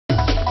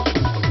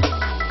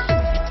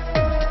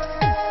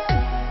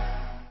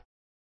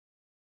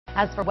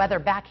As for weather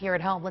back here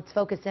at home, let's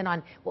focus in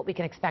on what we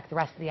can expect the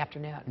rest of the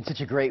afternoon. And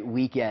such a great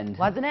weekend.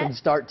 Wasn't it? From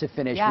start to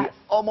finish. Yes. We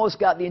almost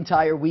got the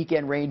entire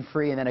weekend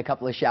rain-free and then a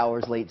couple of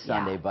showers late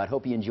Sunday. Yeah. But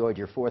hope you enjoyed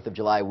your 4th of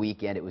July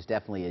weekend. It was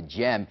definitely a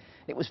gem.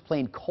 It was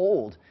plain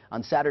cold.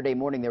 On Saturday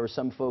morning, there were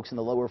some folks in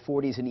the lower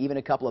 40s and even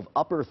a couple of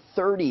upper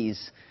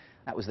 30s.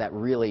 That was that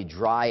really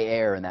dry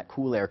air and that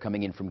cool air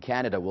coming in from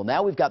Canada. Well,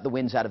 now we've got the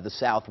winds out of the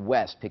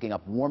southwest, picking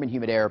up warm and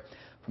humid air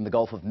from the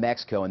Gulf of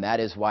Mexico, and that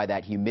is why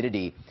that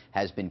humidity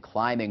has been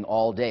climbing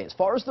all day. As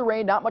far as the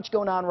rain, not much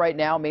going on right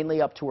now,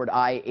 mainly up toward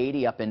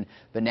I-80 up in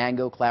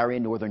Venango,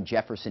 Clarion, northern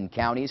Jefferson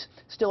counties.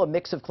 Still a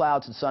mix of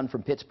clouds and sun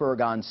from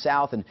Pittsburgh on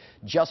south, and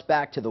just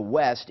back to the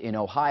west in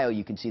Ohio,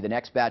 you can see the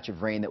next batch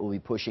of rain that will be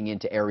pushing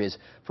into areas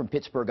from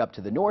Pittsburgh up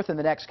to the north in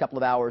the next couple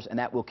of hours, and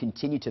that will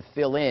continue to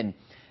fill in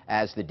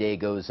as the day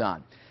goes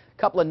on. A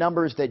couple of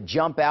numbers that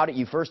jump out at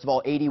you. First of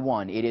all,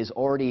 81. It is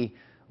already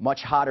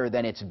much hotter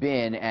than it's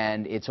been,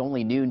 and it's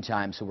only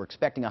noontime, so we're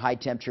expecting a high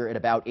temperature at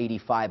about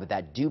 85, but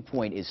that dew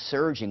point is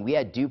surging. We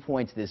had dew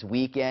points this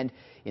weekend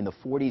in the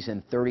 40s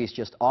and 30s,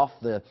 just off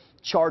the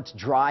charts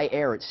dry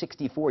air at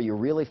 64. You're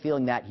really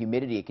feeling that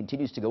humidity. It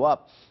continues to go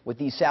up with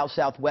these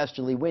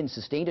south-southwesterly winds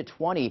sustained at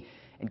 20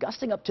 and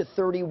gusting up to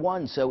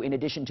 31. So in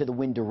addition to the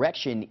wind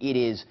direction, it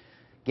is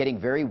getting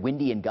very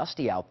windy and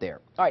gusty out there.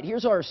 All right,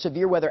 here's our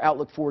severe weather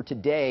outlook for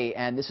today,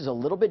 and this is a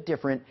little bit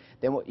different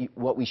than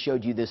what we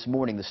showed you this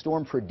morning. The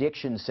Storm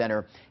Prediction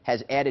Center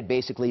has added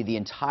basically the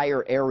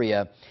entire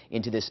area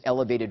into this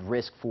elevated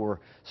risk for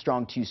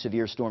strong to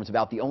severe storms,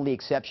 about the only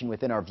exception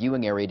within our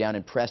viewing area down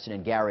in Preston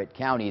and Garrett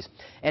counties.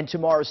 And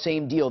tomorrow,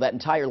 same deal. That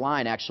entire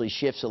line actually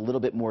shifts a little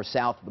bit more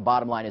south. The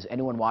bottom line is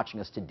anyone watching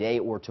us today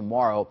or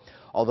tomorrow,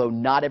 although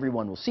not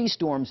everyone will see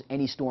storms,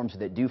 any storms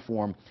that do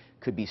form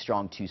could be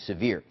strong to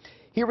severe.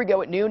 Here we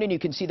go at noon, and you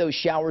can see those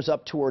showers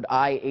up toward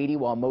I-80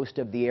 while most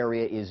of the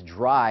area is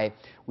dry.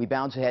 We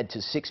bounce ahead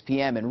to 6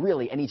 p.m. and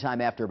really anytime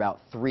after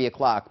about 3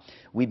 o'clock,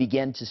 we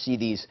begin to see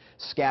these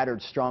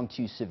scattered strong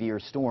to severe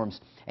storms.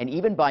 And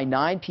even by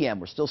 9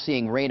 p.m., we're still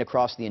seeing rain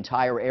across the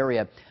entire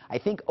area. I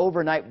think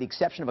overnight, with the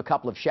exception of a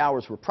couple of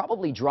showers, we're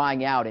probably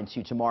drying out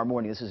into tomorrow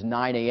morning. This is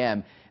 9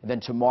 a.m. And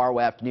then tomorrow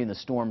afternoon, the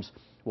storms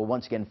will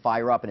once again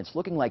fire up, and it's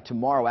looking like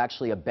tomorrow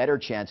actually a better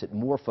chance at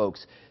more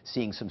folks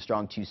seeing some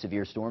strong to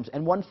severe storms,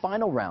 and one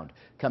final round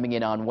coming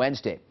in on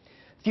Wednesday.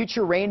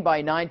 Future rain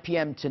by 9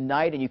 p.m.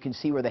 tonight, and you can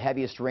see where the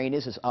heaviest rain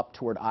is up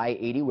toward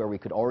I-80, where we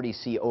could already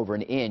see over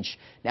an inch.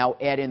 Now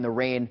add in the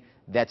rain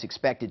that's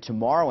expected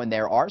tomorrow, and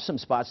there are some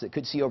spots that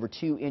could see over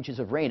 2 inches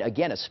of rain.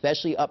 Again,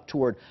 especially up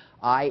toward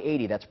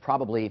I-80. That's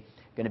probably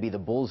going to be the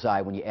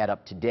bullseye when you add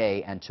up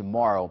today and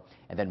tomorrow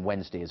and then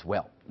Wednesday as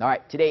well. All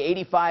right, today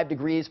 85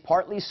 degrees,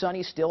 partly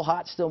sunny, still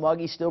hot, still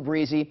muggy, still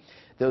breezy.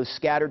 Those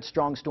scattered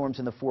strong storms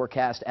in the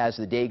forecast as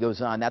the day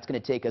goes on. That's going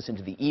to take us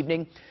into the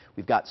evening.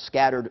 We've got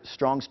scattered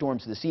strong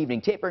storms this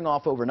evening, tapering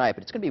off overnight,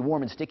 but it's going to be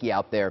warm and sticky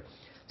out there,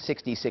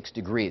 66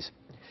 degrees.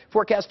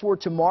 Forecast for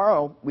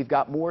tomorrow, we've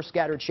got more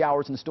scattered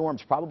showers and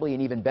storms, probably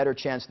an even better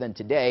chance than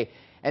today.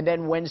 And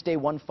then Wednesday,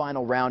 one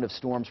final round of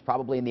storms,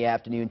 probably in the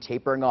afternoon,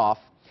 tapering off.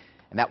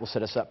 And that will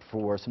set us up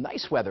for some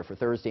nice weather for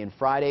Thursday and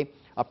Friday,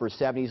 upper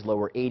 70s,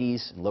 lower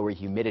 80s, and lower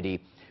humidity.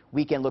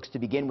 Weekend looks to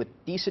begin with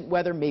decent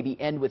weather, maybe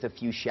end with a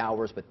few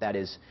showers, but that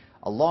is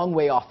a long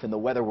way off in the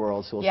weather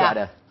world, so we'll try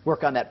to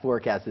work on that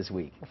forecast this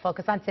week. We'll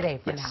focus on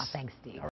today for now. Thanks, Steve.